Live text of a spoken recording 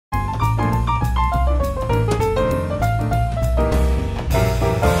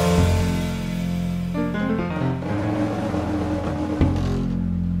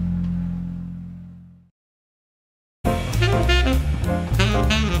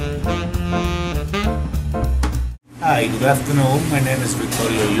Hi, good afternoon. My name is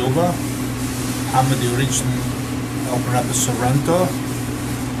Vittorio Yuba. I'm the original opener up the Sorrento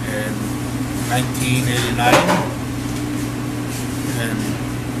in 1989, and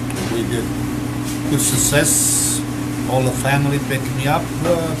we did good success. All the family picked me up,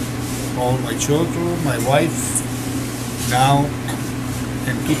 all my children, my wife. Now,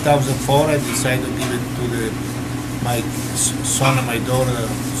 in 2004, I decided to give it to my son and my daughter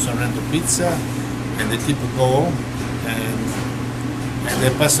Sorrento Pizza, and they keep it going, and they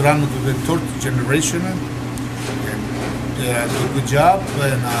pass around to the third generation, and they do a good job,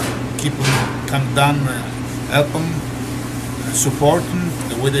 and keep them come down, help them, support them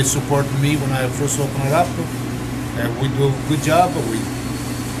the way they supported me when I first opened it up. And we do a good job. We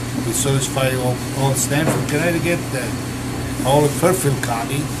satisfy all Stamford, Connecticut, all of Fairfield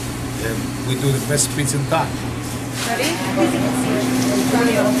County, and we do the best pizza in town. Ready?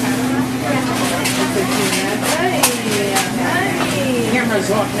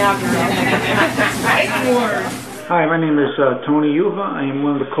 Camera's off now, girl. Hi, my name is Tony Yuva. I am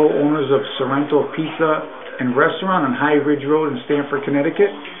one of the co-owners of Sorrento Pizza and Restaurant on High Ridge Road in Stamford,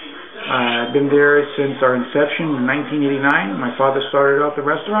 Connecticut. I've been there since our inception in 1989. My father started out the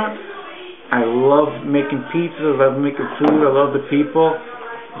restaurant. I love making pizza. I love making food. I love the people.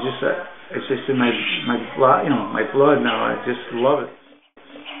 It's just in my blood, my blood now. I just love it.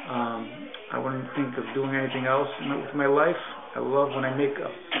 I wouldn't think of doing anything else with my life. I love when I make a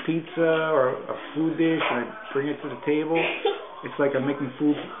pizza or a food dish and I bring it to the table. It's like I'm making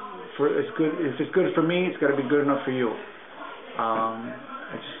food for. It's good. If it's good for me, it's got to be good enough for you.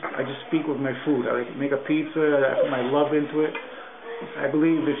 I just speak with my food. I like make a pizza. I put my love into it. I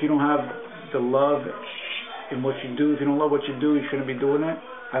believe if you don't have the love in what you do, if you don't love what you do, you shouldn't be doing it.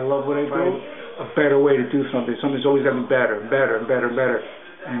 I love what I do. A better way to do something. Something's always got to be better, better, better, better.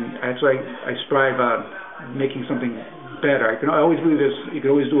 And that's why I strive on making something better. I always believe this. You can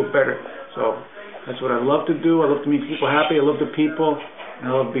always do it better. So that's what I love to do. I love to make people happy. I love the people, and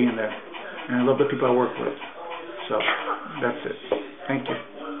I love being there. And I love the people I work with. So that's it. Thank you.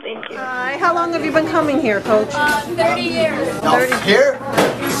 Thank you. Hi, how long have you been coming here, Coach? 30 years. 30. Here?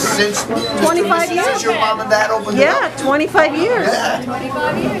 Since 25 years? Since your mom and dad opened it up? 25 years. Yeah.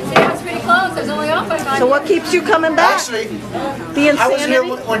 25 years. Yeah, it's pretty close. It's only off by 5 So what keeps you coming back? Actually, The insanity? I was here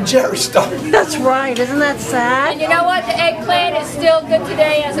when Jerry started. That's right. Isn't that sad? And you know what? The eggplant is still good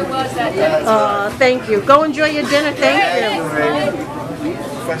today as it was that day. Thank you. Go enjoy your dinner. Thank you.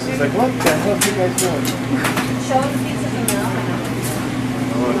 Professor's like, what the hell are you guys doing? Show the pieces in the oven.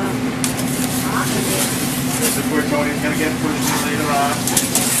 This is where Tony's going to get pushed later on.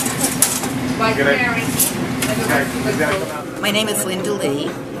 My name is Linda Lee,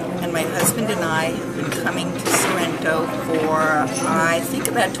 and my husband and I have been coming to Sorrento for, I think,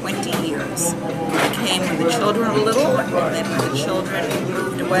 about 20 years. We came when the children were little, and then when the children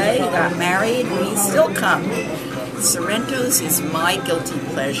moved away, got married, we still come. Sorrento's is my guilty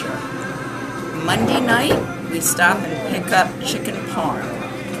pleasure. Monday night, we stop and pick up chicken parm.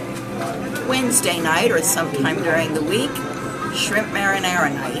 Wednesday night, or sometime during the week, shrimp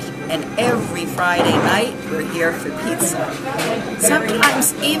marinara night. And every Friday night, we're here for pizza.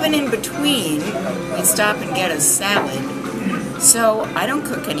 Sometimes, even in between, we stop and get a salad. So I don't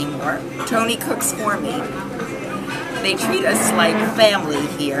cook anymore. Tony cooks for me. They treat us like family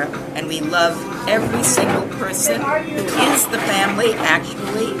here, and we love every single person who is the family,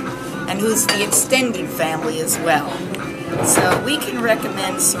 actually, and who's the extended family as well. So we can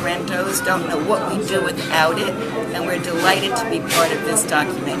recommend Sorrento's, don't know what we do without it, and we're delighted to be part of this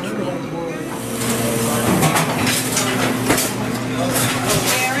documentary.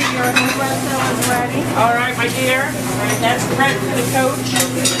 Mary, your espresso is ready. All right, my dear. That's Brent for the coach.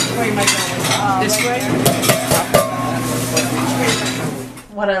 Where am I going? This way?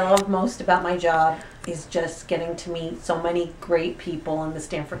 What I love most about my job is just getting to meet so many great people in the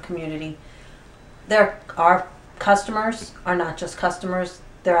Stamford community. Our customers are not just customers,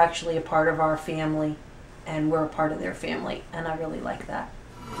 they're actually a part of our family, and we're a part of their family, and I really like that.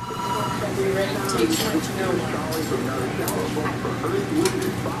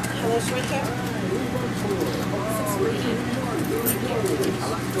 Hello, Sorrento.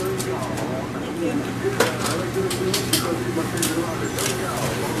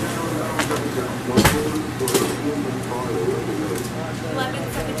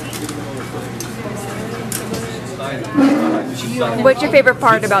 What's your favorite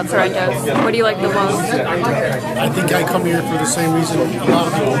part about Sorrento's? What do you like the most? I think I come here for the same reason a lot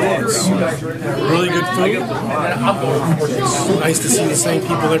of people do. It's really good food. It's nice to see the same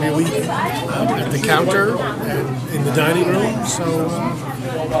people every week at the counter and in the dining room. So,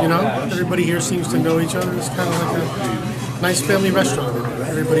 you know, everybody here seems to know each other. It's kind of like a nice family restaurant.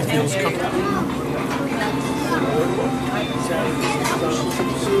 Everybody feels comfortable.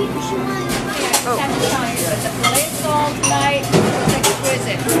 Oh. The place all tonight was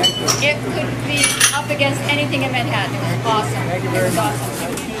exquisite. It could be up against anything in Manhattan. It was awesome. It was awesome.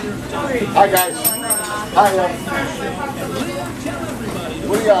 Hi guys. Hi.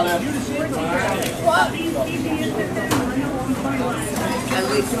 What do you got, Em?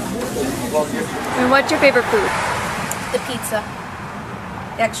 And what's your favorite food? The pizza.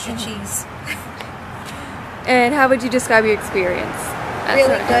 Extra cheese. And how would you describe your experience?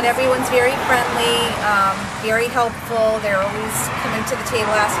 Really good. Everyone's very friendly, very helpful. They're always coming to the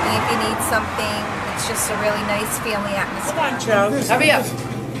table asking if you need something. It's just a really nice family atmosphere. Come on, Joe. Hurry up.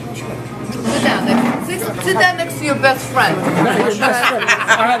 Sit down there. Sit down next to your best friend.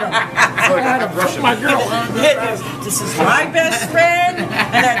 My girl. This is my best friend,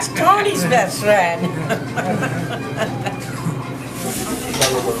 and that's Tony's best friend.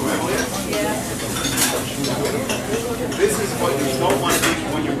 This is what you don't want to be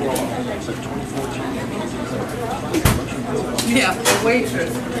when you grow up. Yeah, the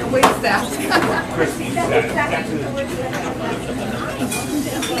waitress. The wait staff.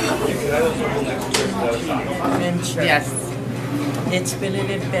 Adventure. Yes. It's been an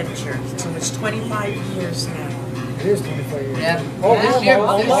adventure. So it's 25 years now. It is 25 years. Yeah. Oh, This year,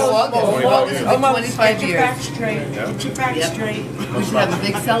 almost. this will be 25 Get your years. back straight. Get your back straight. We should have a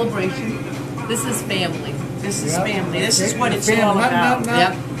big celebration. This is family. This is Yep. family. This is what it's Family, all about.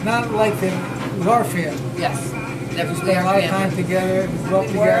 Yep. Not like them, with our family. Yes. We Definitely spend a our lot of time family. together, we grow up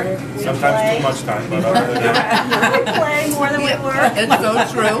together. Sometimes too much time, but other than that. We play more than we work. It's so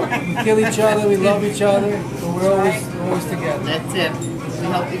true. We kill each other, we love each other, but we're always together. That's it. We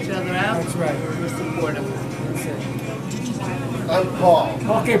help each other out. That's right. We're supportive. That's it. I'm Paul.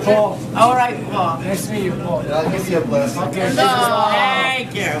 Okay, Paul. All right, Paul. Nice to meet you, Paul. And I'll give you a blessing. Okay.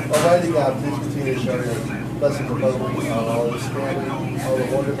 Thank you. Almighty God, please continue to show your blessing above on all his family, all the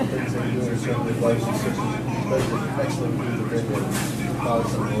wonderful things they do in serving their lives and sisters, especially excellent food that they do. Father,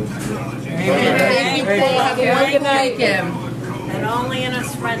 Son, and Holy Spirit. Thank you, Paul. Have a wonderful weekend. And only in a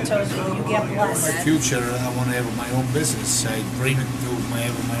Sorrento's will you get My blessed. future, I want to have my own business. I dream to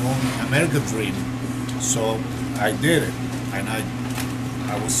have my own American dream. So I did it, and I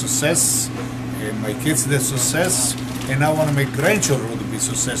was success, and my kids did success, and I want to make grandchildren to be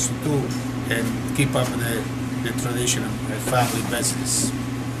successful too, and keep up the tradition of my family business.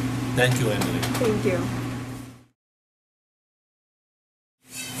 Thank you, Emily. Thank you.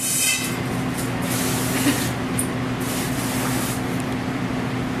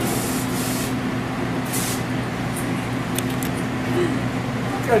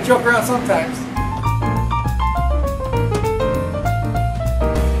 Gotta joke around sometimes.